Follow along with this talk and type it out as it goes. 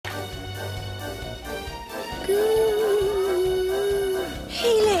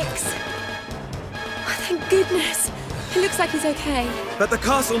Helix! Oh, thank goodness. It looks like he's okay. But the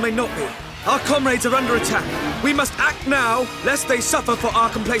castle may not be. Our comrades are under attack. We must act now, lest they suffer for our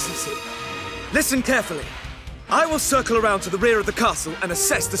complacency. Listen carefully. I will circle around to the rear of the castle and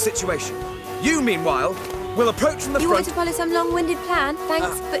assess the situation. You, meanwhile, will approach from the front... You want to follow some long-winded plan?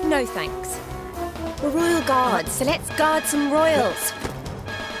 Thanks, but no thanks. We're royal guards, so let's guard some royals.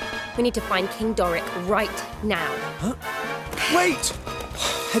 We need to find King Doric right now. Huh? Wait!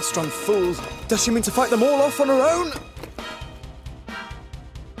 Headstrong fool. Does she mean to fight them all off on her own?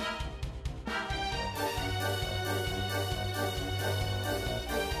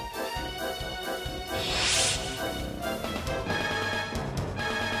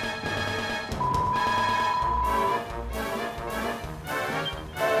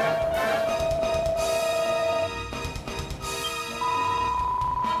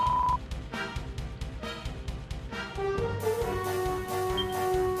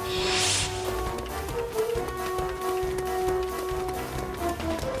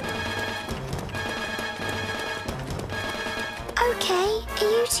 Okay, are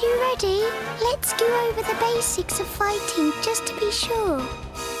you two ready? Let's go over the basics of fighting just to be sure.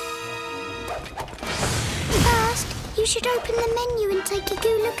 First, you should open the menu and take a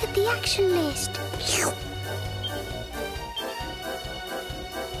good look at the action list.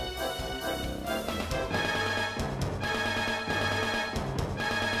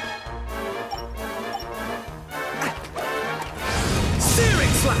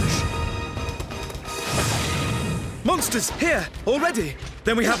 Searing slash! Monsters, here, already.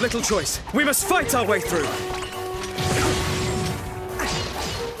 Then we have little choice. We must fight our way through.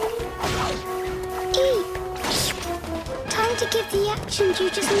 Eep! Time to give the actions you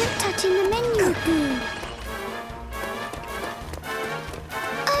just looked at in the menu a go.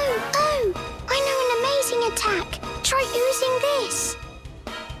 Oh! I know an amazing attack. Try using this.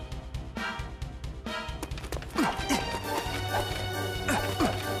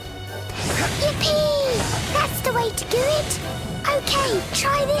 Yippee! That's the way to do it. Okay,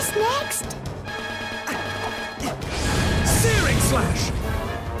 try this next. Searing slash!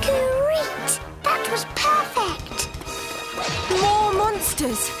 Great! That was perfect. More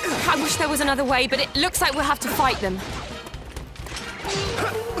monsters! I wish there was another way, but it looks like we'll have to fight them.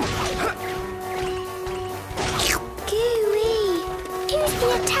 Gooey! Use the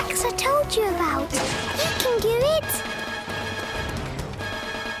attacks I told you about. You can do it.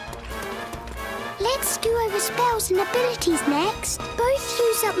 Let's do over spells and abilities next. Both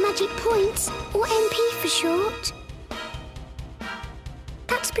use up magic points, or MP for short.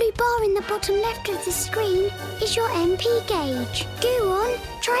 That blue bar in the bottom left of the screen is your MP gauge. Go on,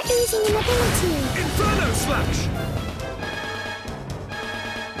 try using an ability. Inferno slash!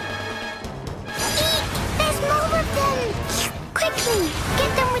 Eek! There's more of them! Quickly,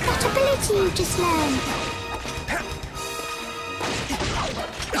 get them with that ability you just learned.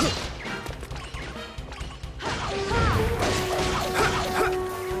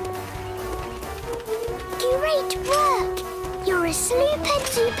 Great work! You're a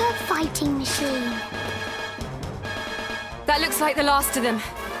super fighting machine. That looks like the last of them.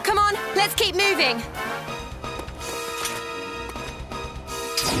 Come on, let's keep moving.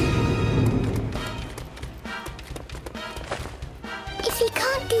 If you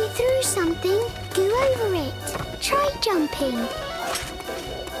can't go through something, go over it. Try jumping.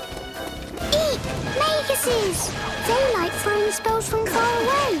 Eek! Maguses! They like throwing spells from far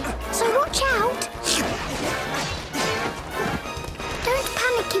away, so watch out. Don't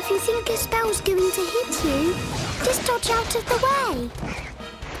panic if you think a spell's going to hit you. Just dodge out of the way.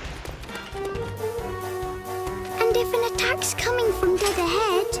 And if an attack's coming from dead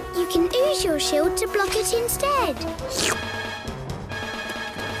ahead, you can use your shield to block it instead.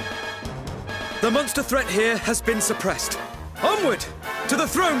 The monster threat here has been suppressed. Onward! To the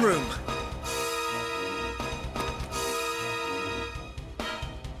throne room!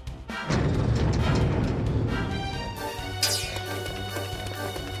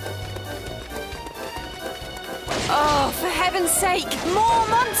 Oh, for heaven's sake, more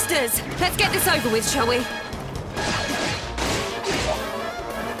monsters! Let's get this over with, shall we?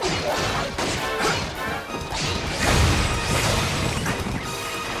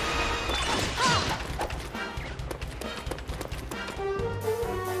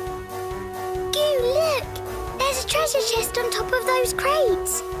 Treasure chest on top of those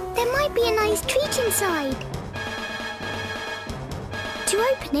crates. There might be a nice treat inside. To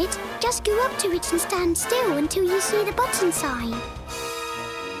open it, just go up to it and stand still until you see the button sign.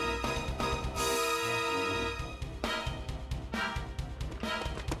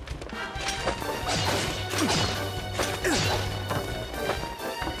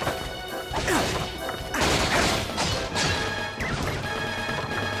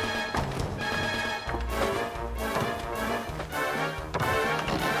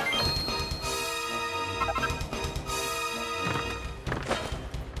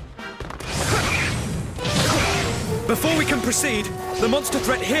 Before we can proceed, the monster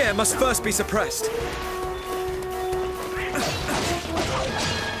threat here must first be suppressed.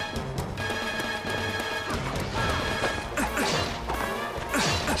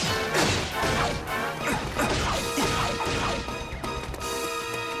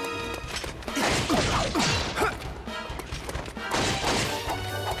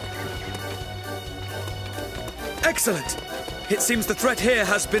 Excellent! It seems the threat here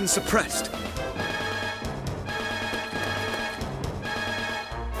has been suppressed.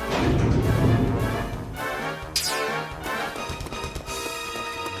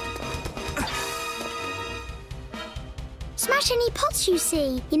 Smash any pots you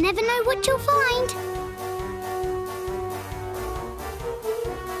see. You never know what you'll find.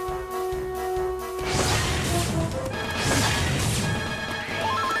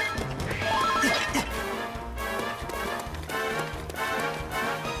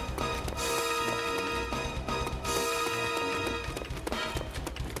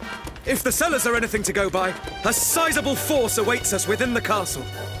 If the cellars are anything to go by, a sizable force awaits us within the castle.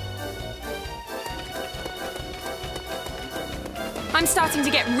 I'm starting to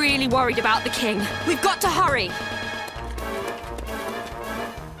get really worried about the king. We've got to hurry.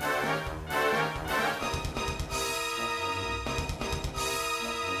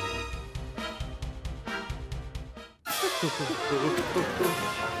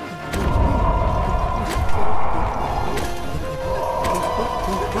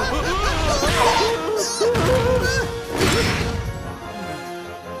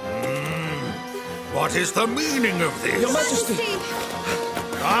 What is the meaning of this? Your Majesty!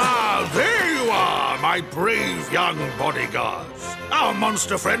 Ah, there you are, my brave young bodyguards. Our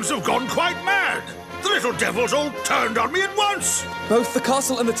monster friends have gone quite mad. The little devils all turned on me at once. Both the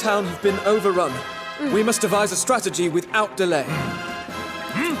castle and the town have been overrun. We must devise a strategy without delay.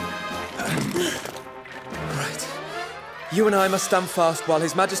 Right. You and I must stand fast while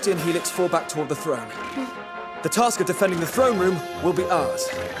His Majesty and Helix fall back toward the throne. The task of defending the throne room will be ours.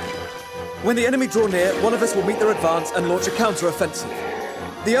 When the enemy draw near, one of us will meet their advance and launch a counter-offensive.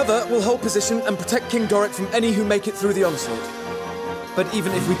 The other will hold position and protect King Doric from any who make it through the onslaught. But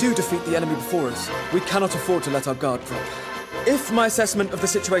even if we do defeat the enemy before us, we cannot afford to let our guard drop. If my assessment of the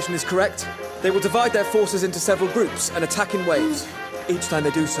situation is correct, they will divide their forces into several groups and attack in waves. Each time they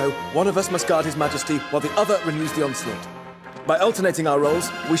do so, one of us must guard His Majesty while the other renews the onslaught. By alternating our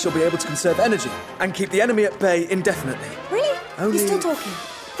roles, we shall be able to conserve energy and keep the enemy at bay indefinitely. Really? Only- You're still talking?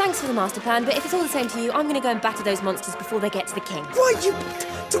 Thanks for the master plan, but if it's all the same to you, I'm going to go and batter those monsters before they get to the king. Why,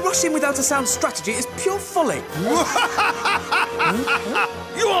 to rush in without a sound strategy is pure folly.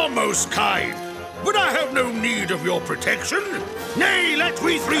 You are most kind, but I have no need of your protection. Nay, let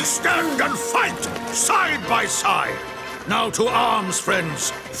we three stand and fight, side by side. Now to arms, friends,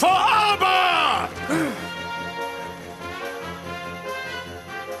 for armor!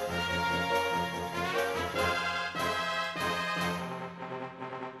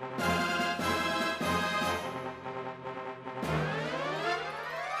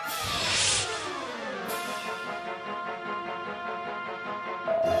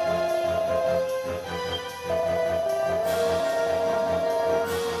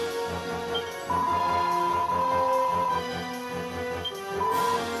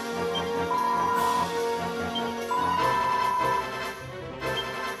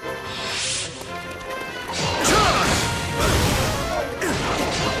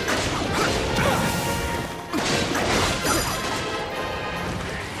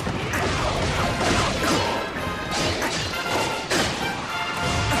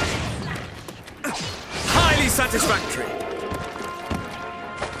 Satisfactory.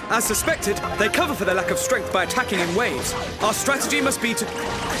 As suspected, they cover for their lack of strength by attacking in waves. Our strategy must be to...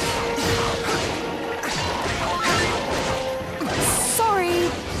 Sorry,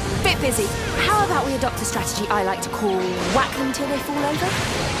 bit busy. How about we adopt a strategy I like to call whack them till they fall over?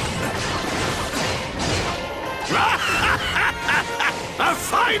 A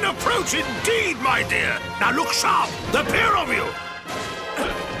fine approach indeed, my dear. Now look sharp, the pair of you.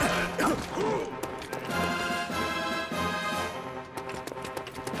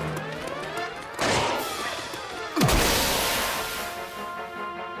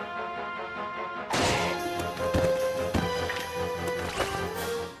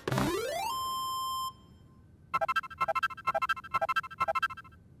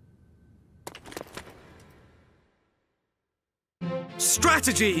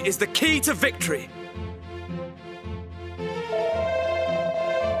 Strategy is the key to victory.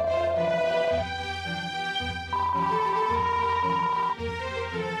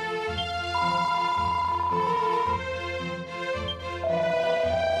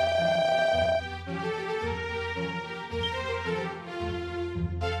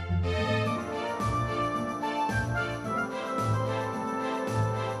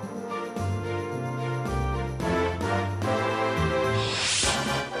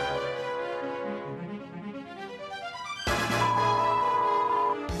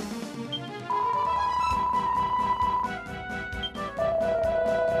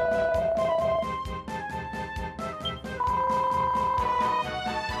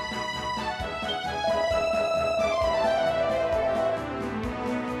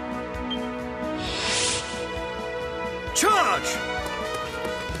 Charge!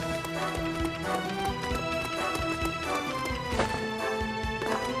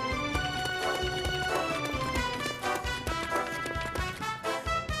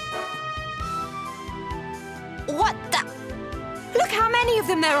 What the? Look how many of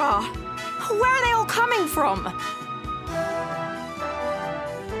them there are! Where are they all coming from?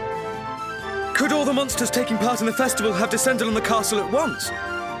 Could all the monsters taking part in the festival have descended on the castle at once?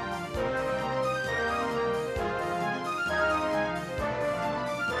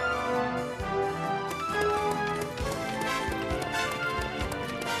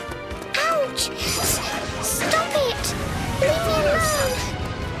 Ouch! Stop it! Leave me alone!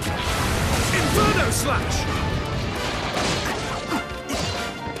 Inferno Slash!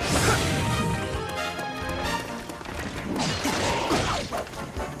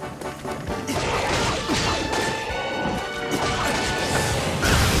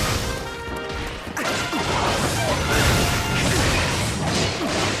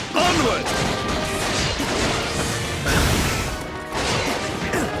 Onward!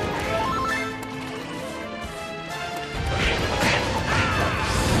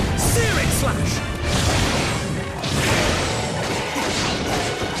 Searing Slash!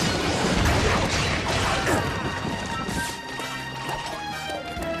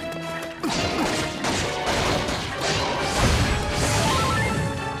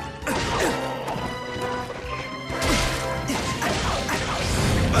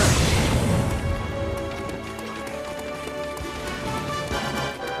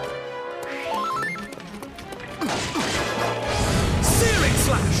 Searing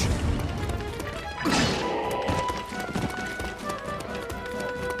Slash!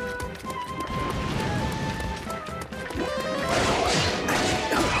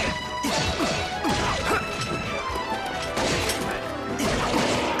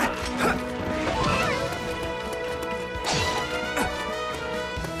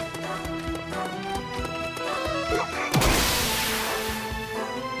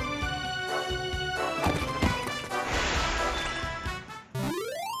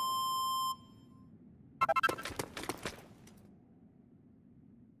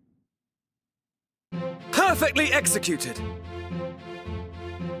 Perfectly executed!